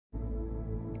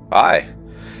Hi,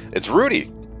 it's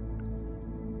Rudy.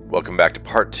 Welcome back to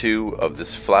part 2 of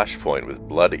this Flashpoint with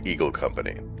Blood Eagle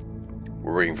Company.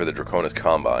 We're waiting for the Draconis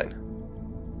Combine.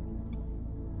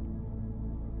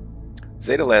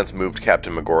 Zeta Lance moved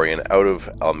Captain Megorian out of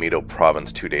Almedo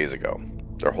province 2 days ago.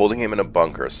 They're holding him in a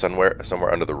bunker somewhere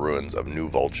under the ruins of New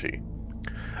Volci,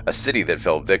 a city that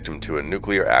fell victim to a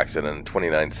nuclear accident in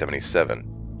 2977.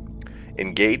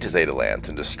 Engage Zeta Lance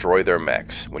and destroy their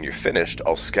mechs. When you're finished,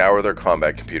 I'll scour their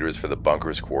combat computers for the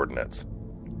bunker's coordinates.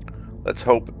 Let's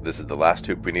hope this is the last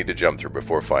hoop we need to jump through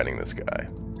before finding this guy.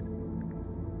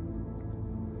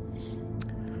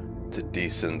 It's a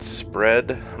decent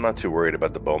spread. I'm not too worried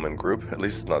about the Bowman group. At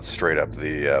least it's not straight up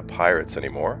the pirates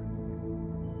anymore.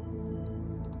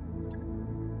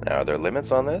 Now, are there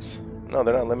limits on this? No,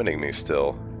 they're not limiting me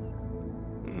still.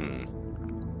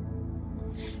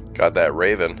 Got that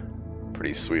Raven.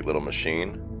 Pretty sweet little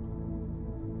machine.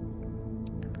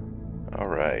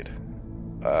 Alright.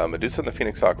 Medusa and the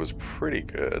Phoenix Hawk was pretty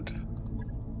good.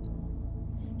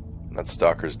 That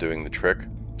Stalker's doing the trick.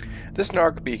 This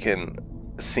narc beacon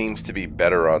seems to be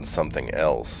better on something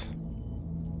else.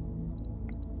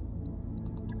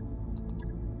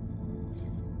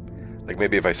 Like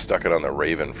maybe if I stuck it on the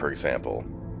Raven, for example.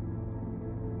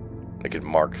 I could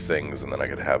mark things and then I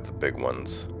could have the big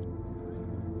ones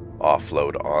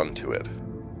offload onto it.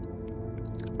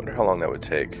 Wonder how long that would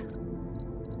take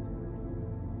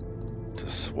to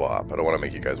swap. I don't want to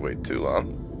make you guys wait too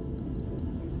long.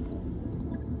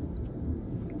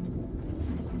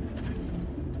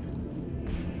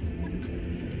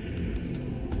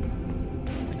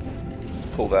 Let's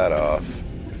pull that off.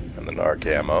 And the narc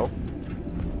ammo.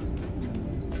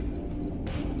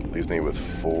 Leaves me with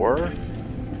 4.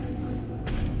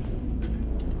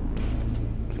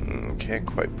 Can't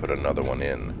quite put another one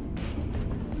in.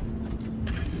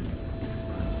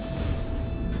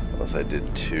 Unless I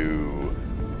did two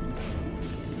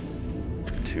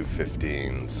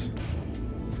 15s.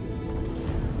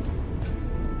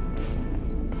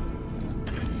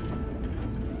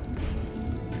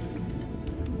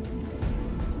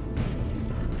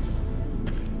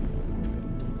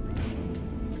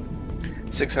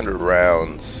 $600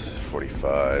 rounds,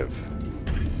 45,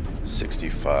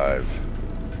 65.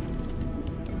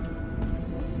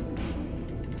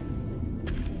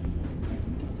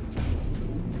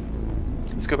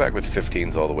 Let's go back with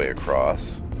 15s all the way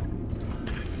across.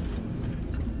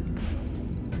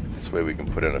 This way we can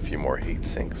put in a few more heat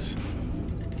sinks.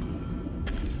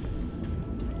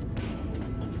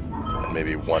 And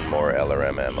maybe one more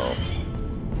LRM ammo.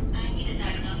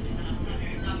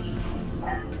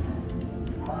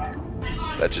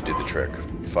 That should do the trick.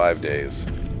 5 days.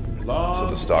 So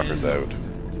the Stalker's out.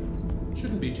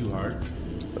 Shouldn't be too hard.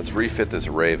 Let's refit this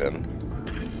Raven.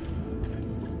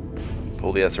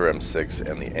 Pull the SRM-6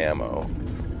 and the ammo.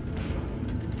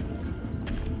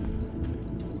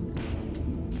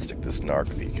 Stick this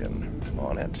narc beacon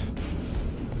on it.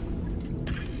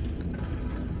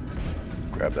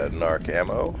 Grab that narc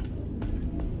ammo.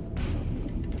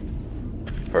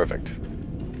 Perfect.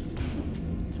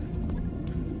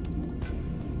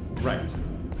 Right.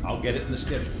 I'll get it in the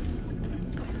schedule.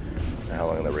 How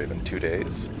long on the Raven? 2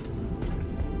 days?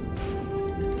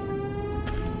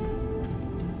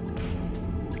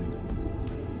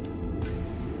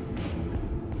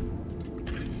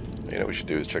 You know what we should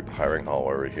do is check the hiring hall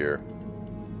while we're here.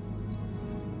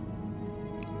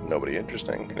 Nobody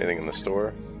interesting. Anything in the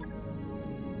store?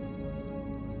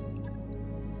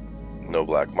 No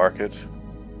black market.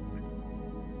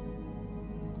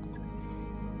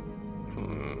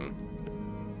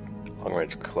 Long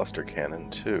range cluster cannon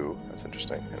too. That's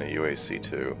interesting. And a UAC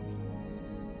too.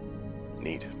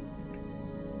 Neat.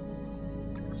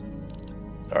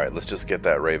 Alright, let's just get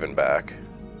that Raven back.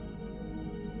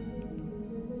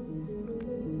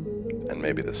 And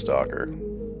maybe the Stalker.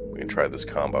 We can try this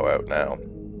combo out now.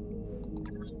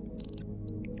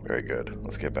 Very good.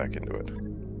 Let's get back into it.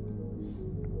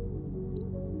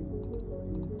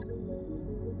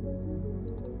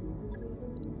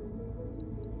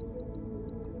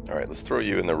 Alright, let's throw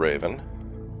you in the Raven.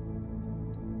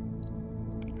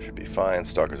 Should be fine.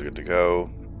 Stalkers are good to go.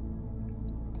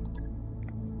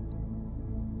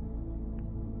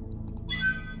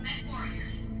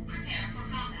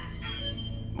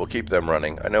 We'll keep them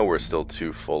running. I know we're still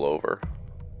too full over.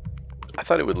 I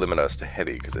thought it would limit us to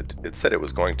heavy because it said it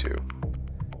was going to.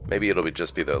 Maybe it'll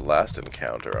just be the last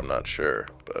encounter, I'm not sure,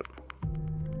 but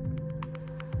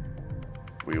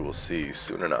we will see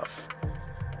soon enough.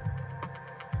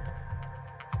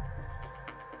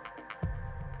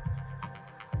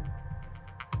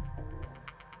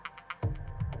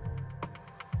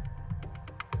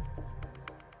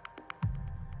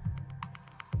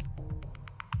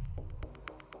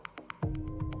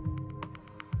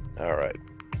 Alright.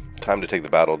 Time to take the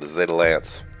battle to Zeta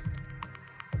Lance.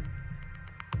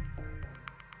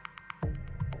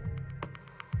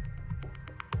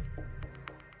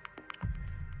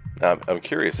 Now, I'm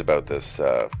curious about this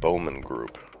Bowman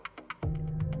group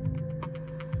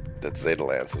that Zeta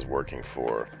Lance is working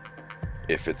for.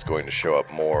 If it's going to show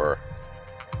up more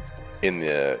in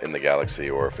the galaxy,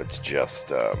 or if it's just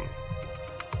for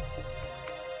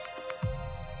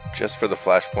the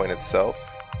Flashpoint itself.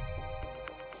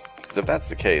 Because if that's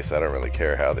the case, I don't really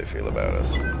care how they feel about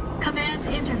us. Command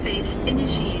interface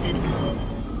initiated.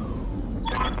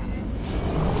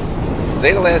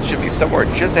 Zeta Lance should be somewhere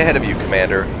just ahead of you,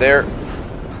 Commander. There...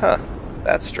 Huh.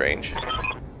 That's strange.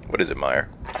 What is it, Meyer?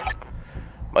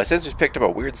 My sensors picked up a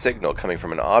weird signal coming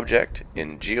from an object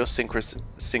in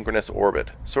geosynchronous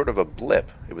orbit. Sort of a blip.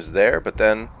 It was there, but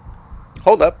then...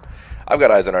 Hold up. I've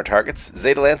got eyes on our targets.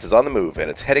 Zeta Lance is on the move,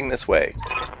 and it's heading this way.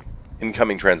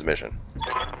 Incoming transmission.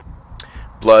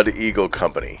 Blood Eagle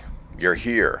Company. You're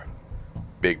here.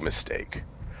 Big mistake.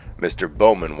 Mr.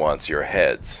 Bowman wants your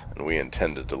heads, and we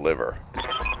intend to deliver.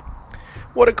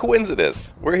 What a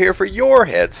coincidence! We're here for your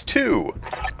heads, too!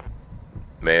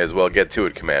 May as well get to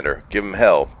it, Commander. Give him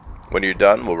hell. When you're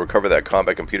done, we'll recover that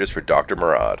combat computers for Dr.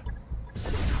 Murad.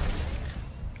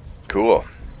 Cool.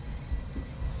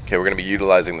 Okay, we're going to be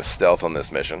utilizing the stealth on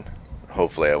this mission.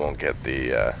 Hopefully I won't get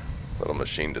the little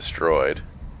machine destroyed.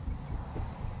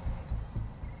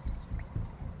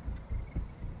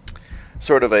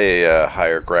 Sort of a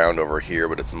higher ground over here,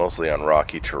 but it's mostly on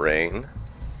rocky terrain.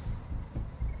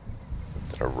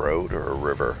 Is it a road or a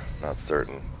river? Not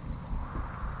certain.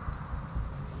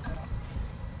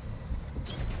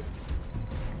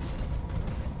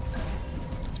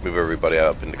 Let's move everybody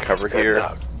up into cover here.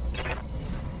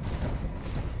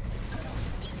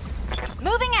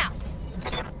 Moving out.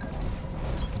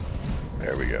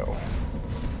 There we go.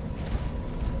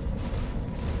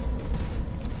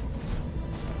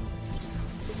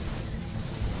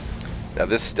 Now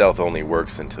this stealth only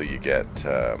works until you get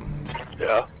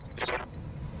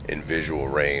in visual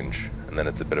range, and then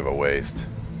it's a bit of a waste.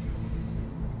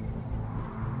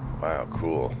 Wow,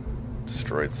 cool.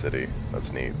 Destroyed city.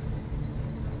 That's neat.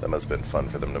 That must have been fun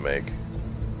for them to make.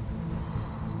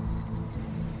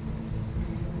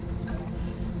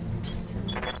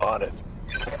 On it.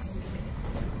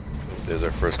 There's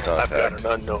our first contact. I've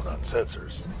got an unknown on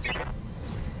sensors.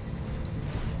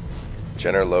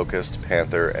 Jenner, Locust,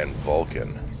 Panther, and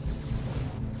Vulcan.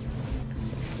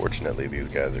 Unfortunately, these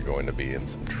guys are going to be in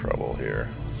some trouble here.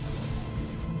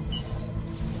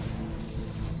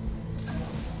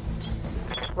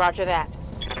 Roger that.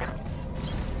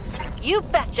 You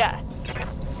betcha!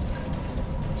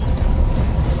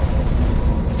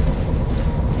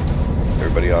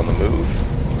 Everybody on the move.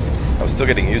 I'm still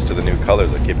getting used to the new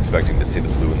colors. I keep expecting to see the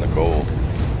blue and the gold.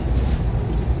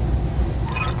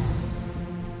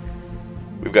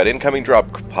 We've got incoming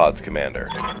drop pods, Commander.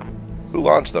 Who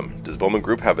launched them? Does Bowman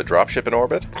Group have a dropship in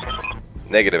orbit?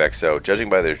 Negative, XO. Judging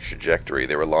by their trajectory,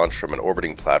 they were launched from an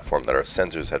orbiting platform that our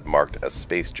sensors had marked as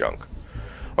space junk.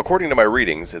 According to my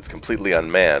readings, it's completely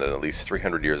unmanned and at least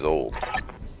 300 years old.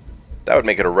 That would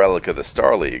make it a relic of the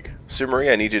Star League.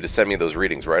 Sumery, I need you to send me those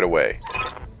readings right away.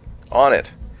 On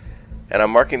it. And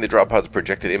I'm marking the drop pod's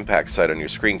projected impact site on your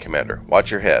screen, Commander. Watch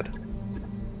your head.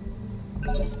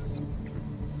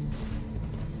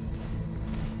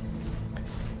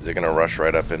 Is it going to rush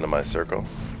right up into my circle?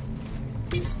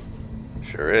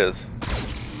 Sure is.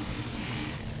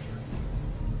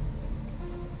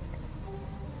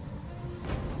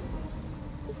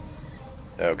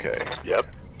 Okay. Yep.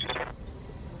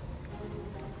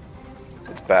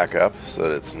 Let's back up so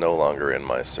that it's no longer in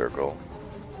my circle.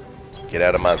 Get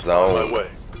out of my zone. On my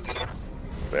way.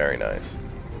 Very nice.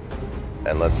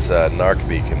 And let's narc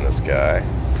beacon this guy.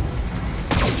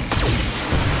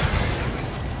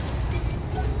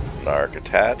 Narc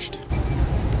attached.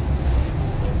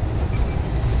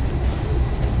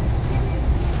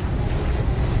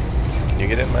 Can you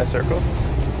get in my circle?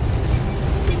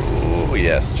 Ooh,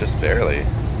 yes, just barely.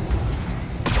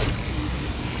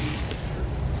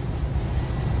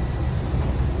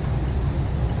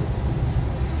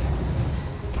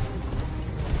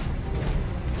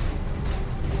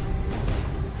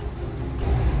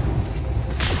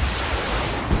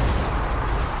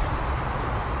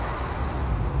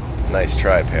 Nice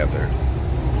try, Panther.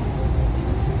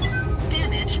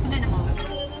 Damage minimal.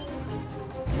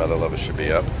 Muthaluva should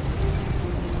be up.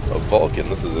 Oh, Vulcan,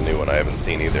 this is a new one I haven't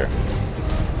seen either.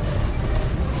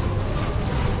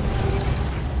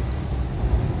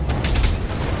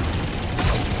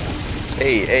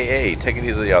 Hey, take it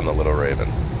easy on the little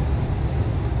Raven.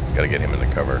 Gotta get him into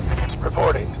cover.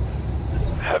 Reporting.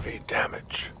 Heavy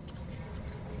damage.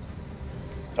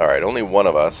 Alright, only one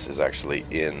of us is actually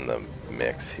in the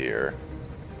mix here.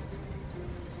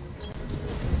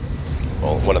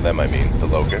 Well, one of them, I mean, the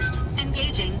Locust.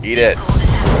 Engaging. Eat it! Vehicle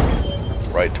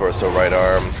attack. Right torso, right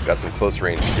arm. Got some close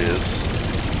range shiz.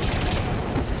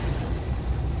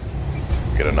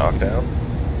 Get a knockdown?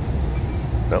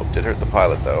 Nope, did hurt the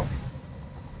pilot though.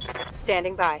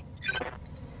 Standing by.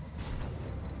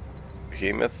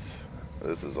 Behemoth,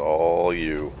 this is all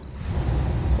you.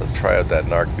 Let's try out that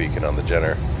narc beacon on the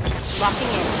Jenner. Locking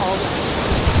in all the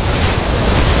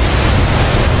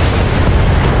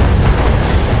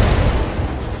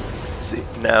See,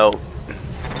 now,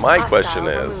 my question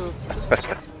Hostile is,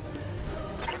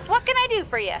 What can I do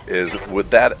for you?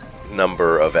 would that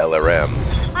number of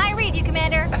LRMs I read you,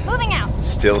 Commander. Moving out.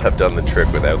 still have done the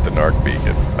trick without the narc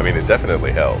beacon? I mean, it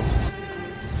definitely helped.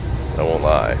 I won't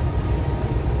lie.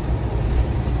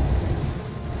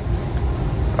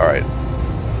 Alright,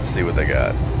 let's see what they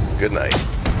got. Good night.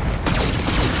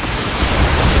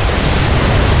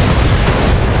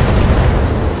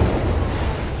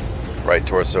 Right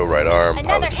torso, right arm,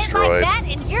 Another pilot hit destroyed. like that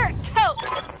and you're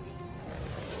toast.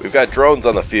 We've got drones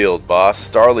on the field, boss.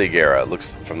 Star League era.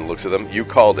 Looks from the looks of them. You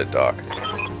called it, Doc.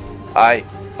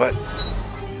 But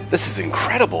this is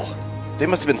incredible. They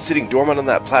must have been sitting dormant on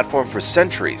that platform for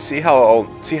centuries. See how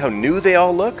new they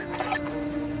all look?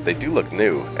 They do look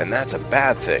new, and that's a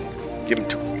bad thing.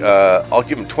 I'll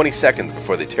give them 20 seconds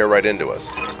before they tear right into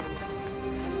us.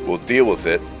 We'll deal with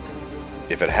it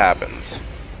if it happens.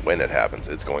 When it happens,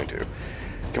 it's going to.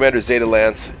 Commander Zeta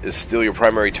Lance is still your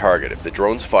primary target. If the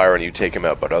drones fire on you, take him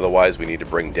out, but otherwise we need to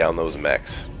bring down those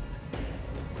mechs.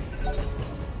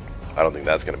 I don't think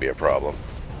that's going to be a problem.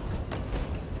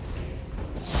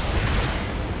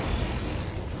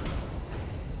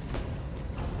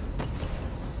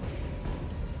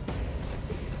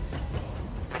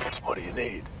 What do you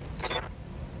need?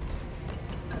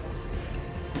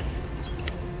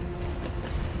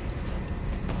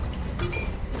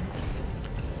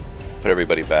 Put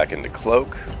everybody back into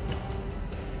cloak.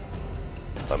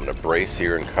 I'm going to brace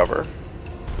here and cover.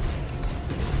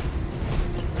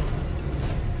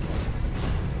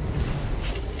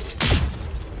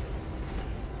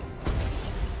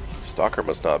 Stalker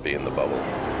must not be in the bubble.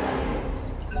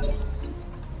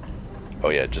 Oh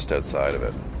yeah, just outside of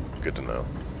it. Good to know.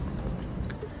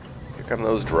 Here come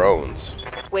those drones.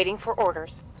 Waiting for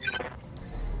orders.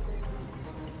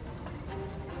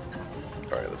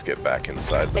 Alright, let's get back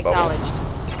inside the bubble. Acknowledged.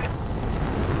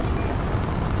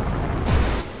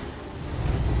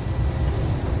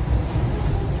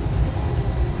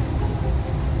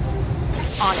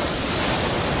 On it.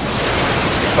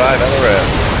 65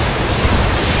 LRMs.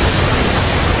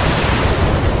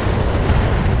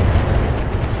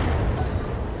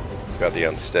 Got the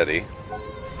unsteady.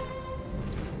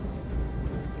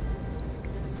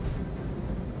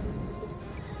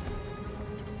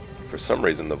 For some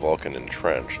reason, the Vulcan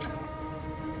entrenched.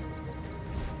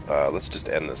 Let's just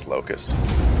end this Locust.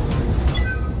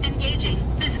 Engaging.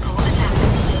 Physical attack.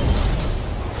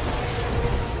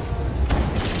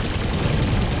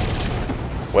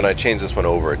 When I change this one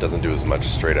over, it doesn't do as much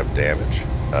straight up damage,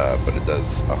 but it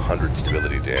does 100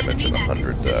 stability damage and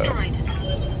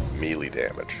 100 melee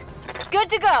damage. Good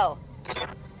to go.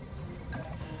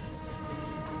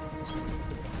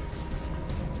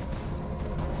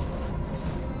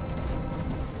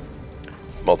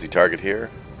 Multi-target here.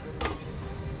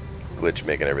 Glitch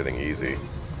making everything easy.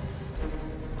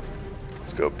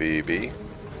 Let's go BB.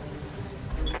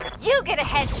 You get a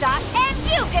headshot, and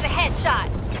you get a headshot.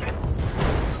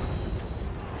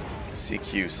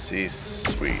 CQC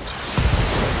suite.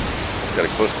 He's got a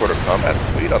close quarter combat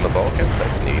suite on the Vulcan.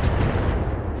 That's neat.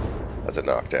 That's a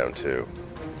knockdown too.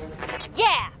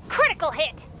 Yeah, critical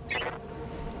hit.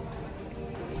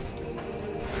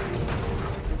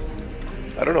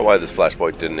 I don't know why this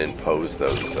Flashpoint didn't impose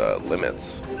those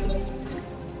limits.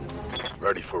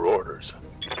 Ready for orders.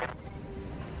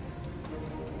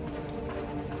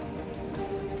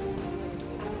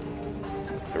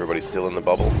 Everybody still in the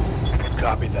bubble?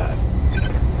 Copy that.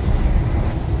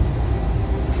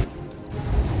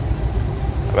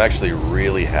 I'm actually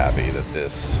really happy that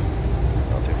this...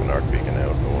 I'll take the narc beacon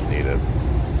out, I won't need it.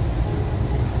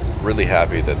 Really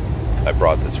happy that I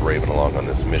brought this Raven along on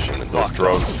this mission, and those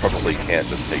drones probably can't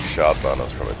just take shots on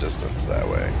us from a distance that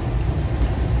way.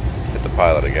 Hit the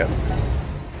pilot again.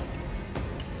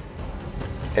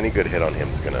 Any good hit on him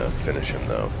is gonna finish him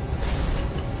though.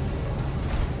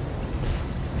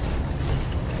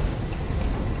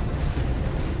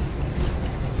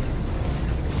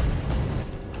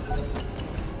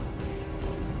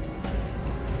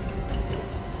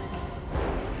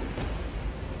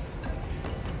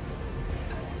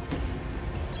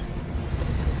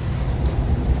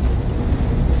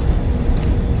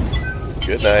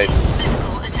 Good night.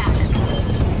 Physical attack.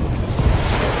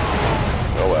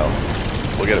 Oh well.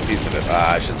 We'll get a piece of it.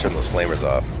 Ah, I should turn those flamers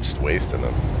off. I'm just wasting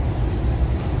them.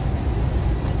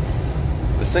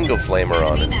 The single flamer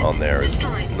on there is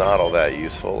not all that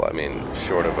useful. I mean,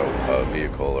 short of a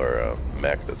vehicle or a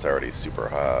mech that's already super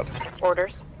hot.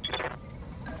 Orders.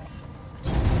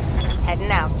 Heading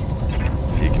out.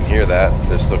 If you can hear that,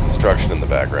 there's still construction in the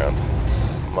background.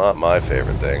 Not my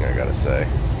favorite thing, I gotta say.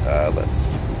 Let's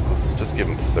just give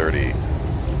him 30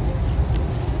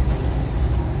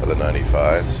 of the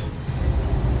 95s.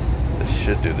 This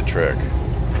should do the trick.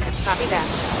 Copy that.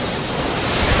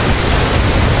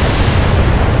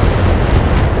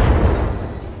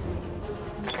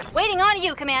 Waiting on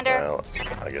you, Commander. Well,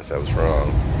 I guess I was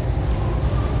wrong.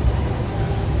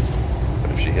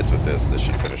 But if she hits with this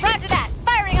should finish Roger it. that.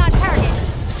 Firing on target.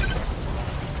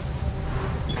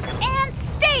 And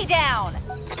stay down.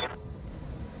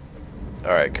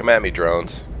 Alright, come at me,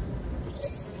 drones.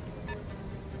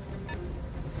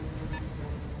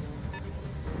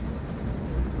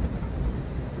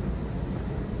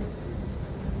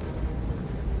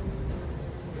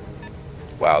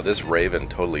 Wow, this Raven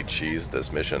totally cheesed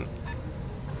this mission.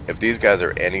 If these guys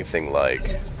are anything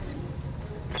like...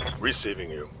 Receiving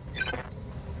you.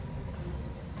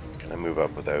 Can I move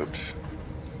up without...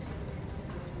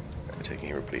 Am I taking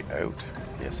everybody out?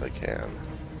 Yes, I can.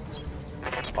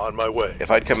 On my way.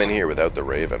 If I'd come in here without the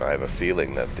Raven, I have a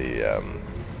feeling that the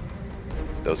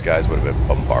those guys would have been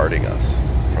bombarding us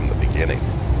from the beginning.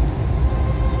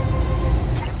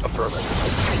 Affirmative.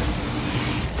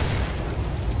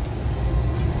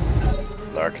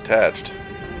 Narc attached.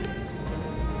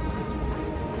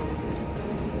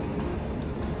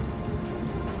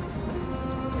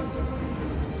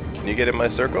 Can you get in my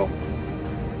circle?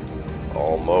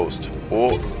 Almost.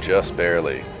 Oh, just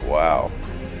barely. Wow.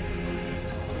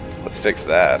 Let's fix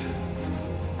that.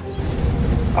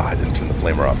 Ah, I didn't turn the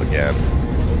flamer off again.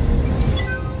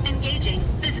 Engaging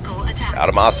physical attack. Out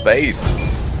of my space.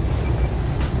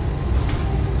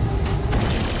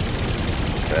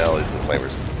 Well, at least the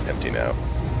flamer's empty now.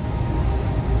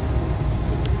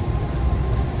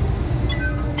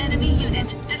 Enemy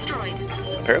unit destroyed.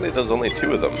 Apparently there's only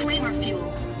 2 of them. Flamer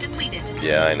fuel depleted.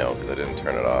 Yeah, I know, because I didn't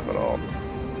turn it off at all.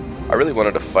 I really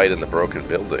wanted to fight in the broken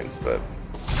buildings, but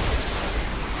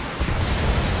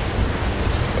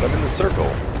I'm in the circle.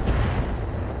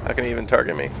 How can he even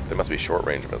target me? They must be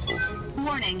short-range missiles.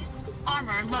 Warning.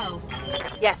 Armor low.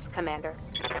 Yes, Commander.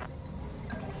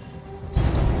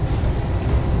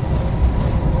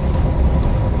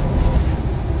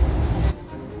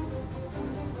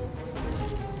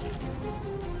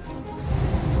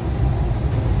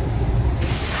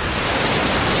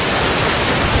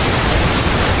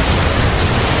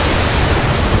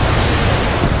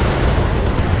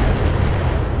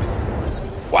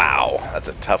 Wow, that's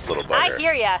a tough little bugger. I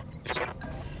hear ya.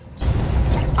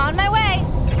 On my way.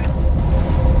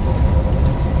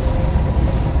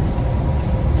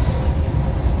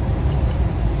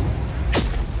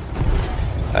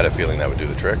 I had a feeling that would do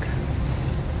the trick.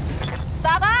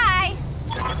 Bye-bye.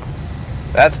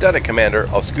 That's done it, Commander.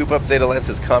 I'll scoop up Zeta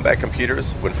Lance's combat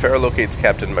computers. When Farah locates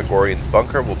Captain Megorian's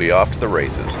bunker, we'll be off to the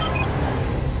races.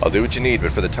 I'll do what you need,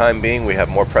 but for the time being, we have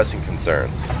more pressing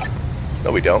concerns.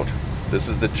 No, we don't. This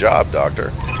is the job,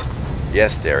 Doctor.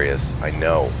 Yes, Darius, I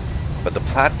know. But the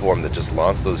platform that just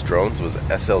launched those drones was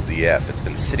SLDF. It's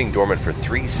been sitting dormant for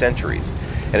 3 centuries,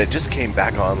 and it just came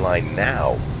back online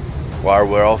now, while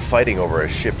we're all fighting over a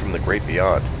ship from the great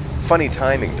beyond. Funny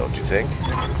timing, don't you think?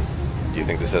 Do you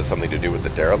think this has something to do with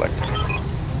the derelict?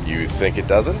 You think it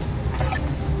doesn't?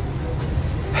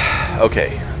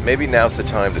 Okay, maybe now's the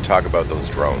time to talk about those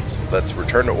drones. Let's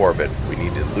return to orbit. We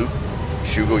need to loop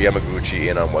Shugo Yamaguchi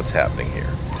in on what's happening here.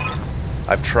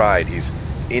 I've tried. He's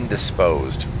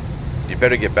indisposed. You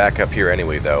better get back up here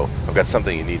anyway, though. I've got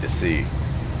something you need to see.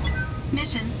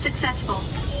 Mission successful.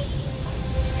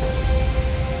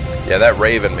 Yeah, that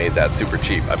Raven made that super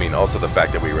cheap. I mean, also the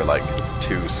fact that we were like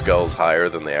 2 skulls higher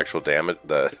than the actual damage,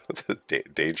 the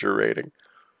danger rating.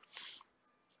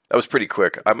 That was pretty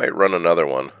quick. I might run another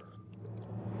one.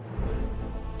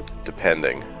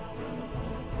 Depending.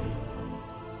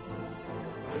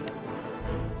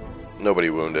 Nobody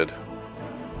wounded.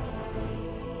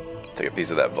 Take a piece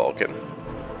of that Vulcan.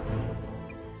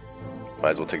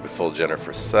 Might as well take the full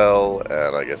Jennifer Cell,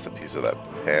 and I guess a piece of that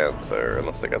Panther,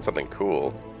 unless they got something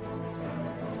cool.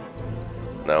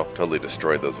 No, totally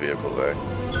destroyed those vehicles, eh?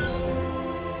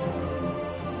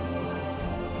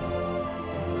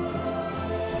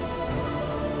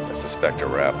 I suspect a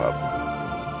wrap-up.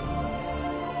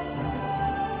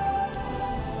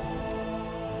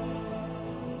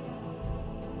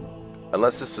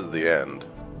 Unless this is the end.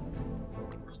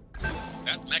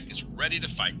 That mech is ready to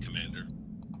fight, Commander.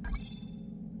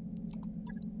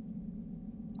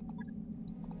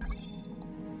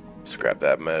 Scrap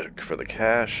that mech for the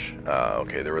cash.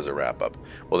 Okay, there was a wrap-up.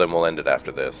 Well, then we'll end it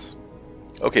after this.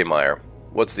 Okay, Meyer,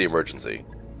 what's the emergency?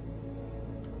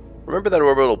 Remember that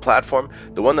orbital platform?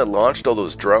 The one that launched all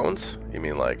those drones? You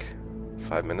mean like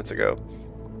 5 minutes ago?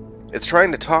 It's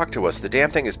trying to talk to us. The damn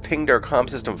thing has pinged our comm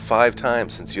system 5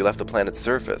 times since you left the planet's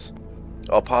surface.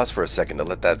 I'll pause for a second to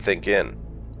let that think in.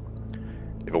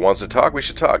 If it wants to talk, we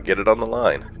should talk. Get it on the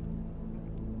line.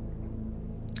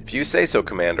 If you say so,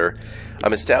 Commander,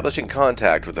 I'm establishing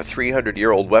contact with a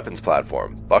 300-year-old weapons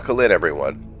platform. Buckle in,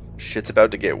 everyone. Shit's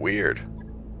about to get weird.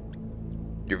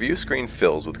 Your view screen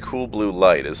fills with cool blue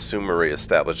light as Sumari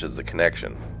establishes the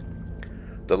connection.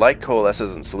 The light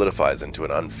coalesces and solidifies into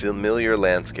an unfamiliar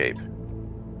landscape.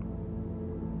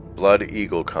 Blood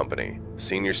Eagle Company.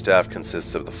 Senior staff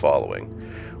consists of the following: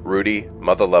 Rudy,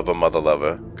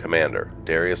 Muthaluva, Commander.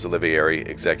 Darius Olivieri,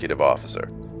 Executive Officer.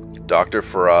 Dr.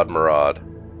 Farah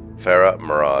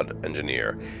Murad,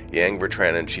 Engineer. Yang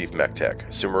Vertranen, Chief Mech Tech.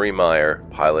 Sumari Meyer,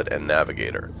 Pilot and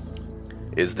Navigator.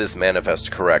 Is this manifest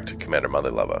correct, Commander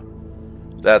Muthaluva?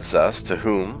 That's us. To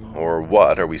whom or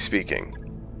what are we speaking?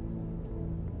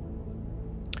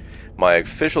 My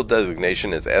official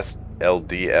designation is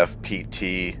SLDF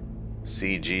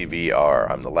CGVR.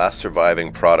 I'm the last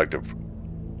surviving product of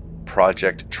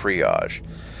Project Triage.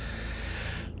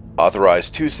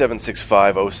 Authorized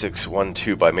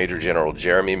 2765-0612 by Major General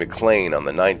Jeremy McLean on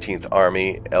the 19th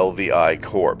Army LVI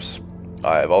Corps.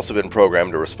 I have also been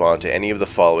programmed to respond to any of the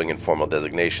following informal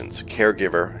designations: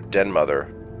 Caregiver, Den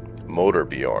Mother,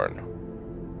 Moderbjorn.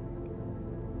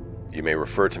 You may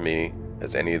refer to me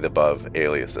as any of the above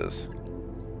aliases.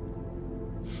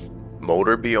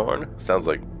 Moderbjorn? Sounds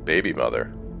like baby mother.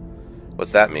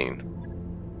 What's that mean?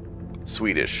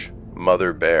 Swedish.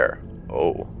 Mother bear.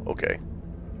 Oh, okay.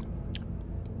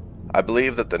 I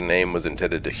believe that the name was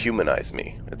intended to humanize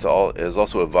me. It is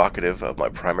also evocative of my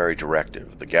primary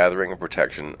directive, the gathering and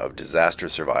protection of disaster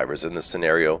survivors, in this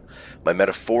scenario, my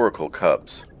metaphorical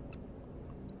cubs.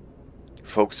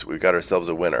 Folks, we've got ourselves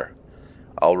a winner.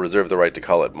 I'll reserve the right to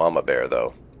call it Mama Bear,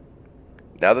 though.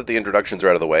 Now that the introductions are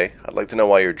out of the way, I'd like to know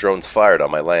why your drones fired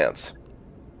on my lance.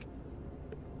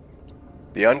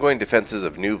 The ongoing defenses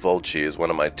of New Volchi is one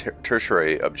of my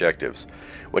tertiary objectives.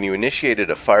 When you initiated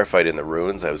a firefight in the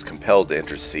ruins, I was compelled to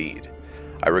intercede.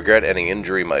 I regret any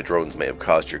injury my drones may have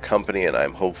caused your company, and I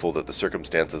am hopeful that the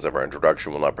circumstances of our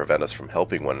introduction will not prevent us from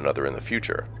helping one another in the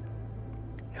future.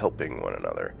 Helping one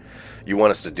another. You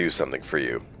want us to do something for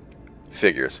you.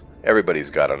 Figures. Everybody's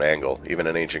got an angle, even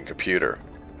an ancient computer.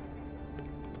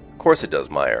 Of course it does,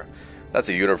 Meyer. That's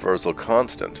a universal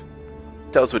constant.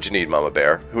 Tell us what you need, Mama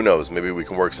Bear. Who knows, maybe we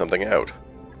can work something out.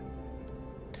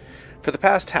 For the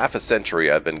past half a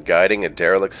century, I've been guiding a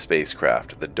derelict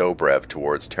spacecraft, the Dobrev,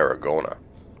 towards Tarragona.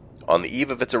 On the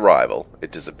eve of its arrival,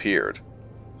 it disappeared.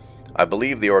 I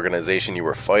believe the organization you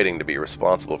were fighting to be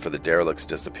responsible for the derelict's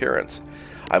disappearance.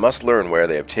 I must learn where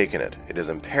they have taken it. It is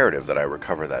imperative that I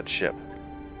recover that ship.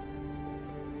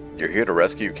 You're here to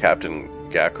rescue Captain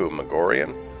Gaku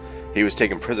Magorian? He was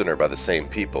taken prisoner by the same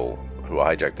people who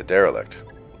hijacked the derelict.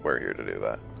 We're here to do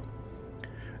that.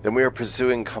 Then we are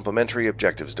pursuing complementary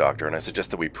objectives, Doctor, and I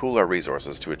suggest that we pool our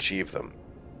resources to achieve them.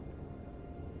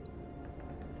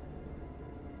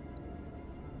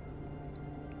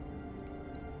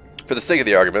 For the sake of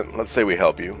the argument, let's say we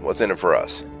help you. What's in it for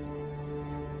us?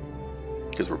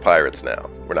 Because we're pirates now.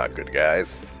 We're not good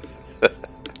guys.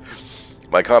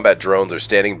 My combat drones are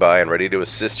standing by and ready to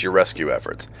assist your rescue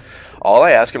efforts. All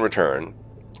I ask in return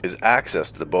is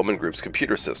access to the Bowman Group's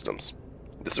computer systems.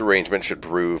 This arrangement should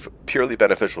prove purely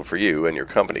beneficial for you and your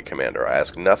company, Commander. I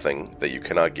ask nothing that you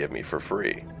cannot give me for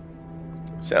free.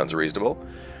 Sounds reasonable?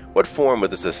 What form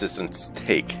would this assistance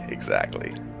take,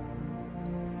 exactly?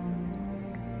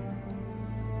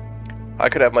 I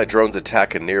could have my drones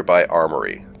attack a nearby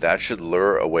armory. That should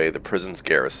lure away the prison's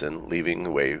garrison, leaving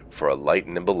the way for a light,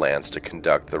 nimble lance to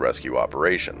conduct the rescue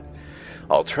operation.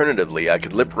 Alternatively, I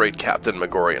could liberate Captain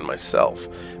Magorian myself,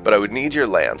 but I would need your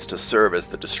lance to serve as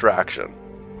the distraction.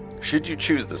 Should you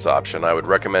choose this option, I would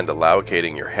recommend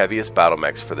allocating your heaviest battle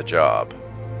mechs for the job.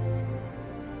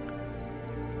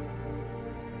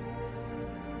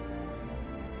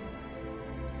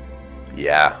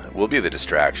 Yeah, we'll be the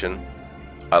distraction.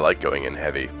 I like going in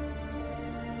heavy.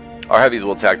 Our heavies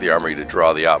will attack the armory to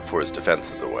draw the Op Force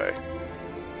defenses away.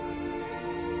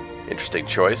 Interesting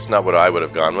choice, not what I would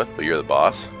have gone with, but you're the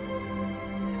boss.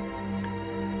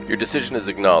 Your decision is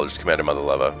acknowledged, Commander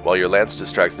Muthaluva. While your lance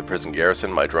distracts the prison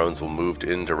garrison, my drones will move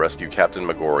in to rescue Captain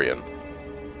Magorian.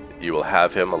 you will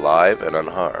have him alive and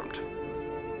unharmed.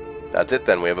 That's it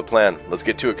then, we have a plan. Let's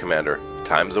get to it, Commander.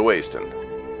 Time's a-wasting.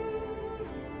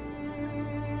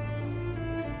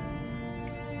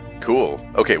 Cool.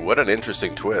 Okay, what an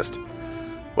interesting twist.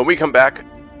 When we come back,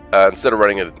 instead of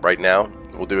running it right now,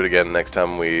 we'll do it again next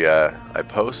time I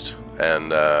post.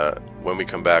 And when we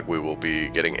come back, we will be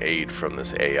getting aid from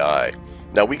this AI.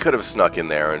 Now, we could have snuck in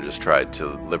there and just tried to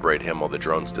liberate him while the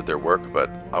drones did their work, but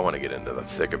I want to get into the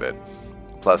thick of it.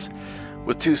 Plus,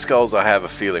 with 2 skulls, I have a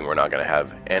feeling we're not going to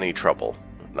have any trouble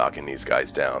knocking these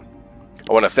guys down.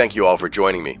 I want to thank you all for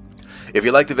joining me. If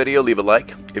you liked the video, leave a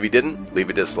like. If you didn't, leave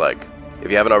a dislike. If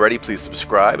you haven't already, please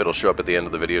subscribe. It'll show up at the end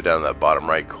of the video down in that bottom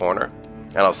right corner.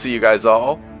 And I'll see you guys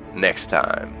all next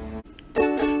time.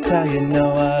 That's how you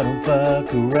know I don't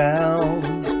fuck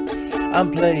around.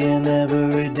 I'm playing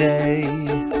every day.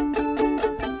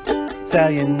 That's how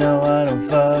you know I don't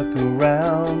fuck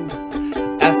around.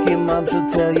 Ask your mom, she'll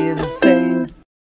tell you the same.